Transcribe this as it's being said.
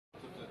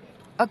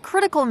a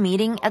critical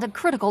meeting at a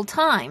critical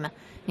time.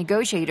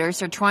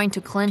 Negotiators are trying to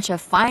clinch a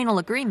final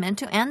agreement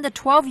to end the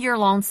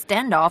 12-year-long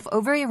standoff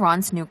over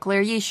Iran's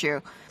nuclear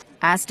issue.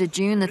 As the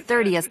June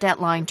 30th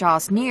deadline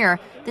draws near,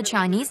 the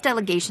Chinese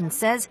delegation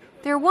says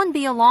there won't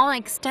be a long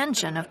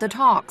extension of the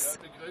talks.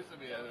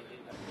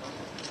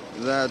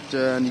 That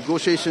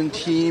negotiation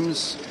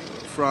teams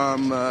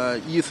from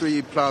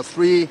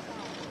E3+3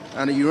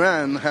 and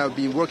Iran have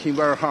been working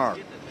very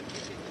hard.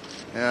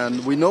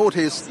 And we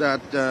noticed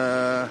that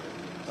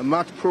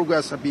much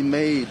progress has been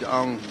made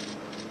on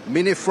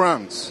many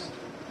fronts.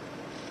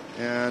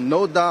 And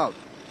no doubt,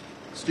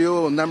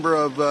 still a number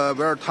of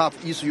very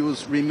tough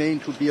issues remain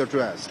to be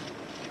addressed.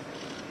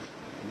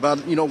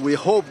 But, we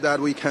hope that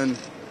we can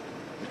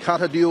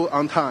cut a deal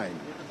on time.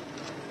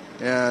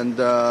 And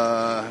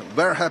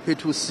very happy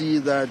to see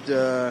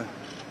that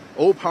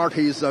all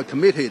parties are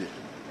committed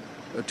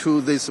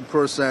to this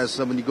process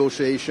of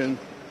negotiation.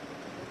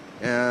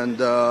 And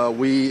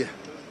we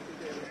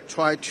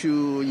try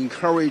to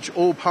encourage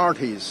all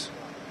parties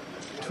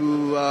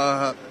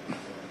to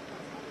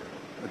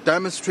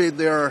demonstrate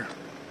their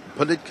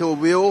political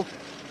will,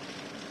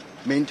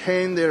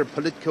 maintain their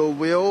political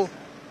will,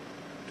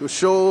 to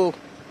show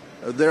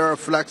their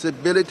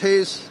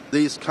flexibilities.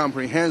 This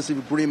comprehensive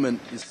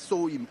agreement is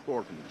so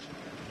important.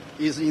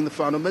 It is in the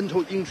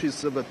fundamental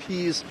interests of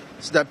peace,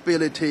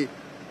 stability,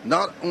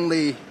 not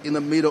only in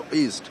the Middle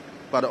East,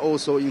 but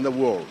also in the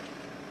world.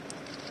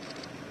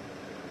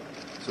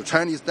 So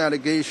Chinese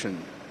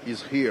delegation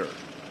is here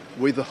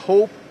with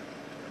hope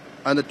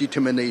and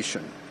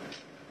determination.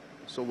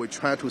 So we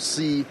try to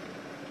see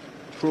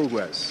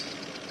progress,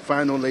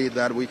 finally,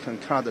 that we can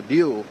cut the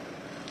deal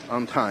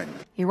on time.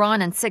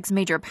 Iran and 6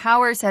 major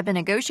powers have been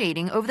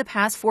negotiating over the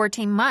past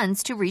 14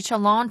 months to reach a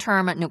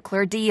long-term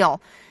nuclear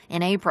deal.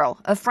 In April,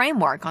 a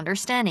framework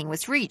understanding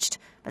was reached,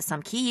 but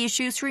some key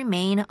issues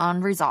remain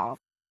unresolved.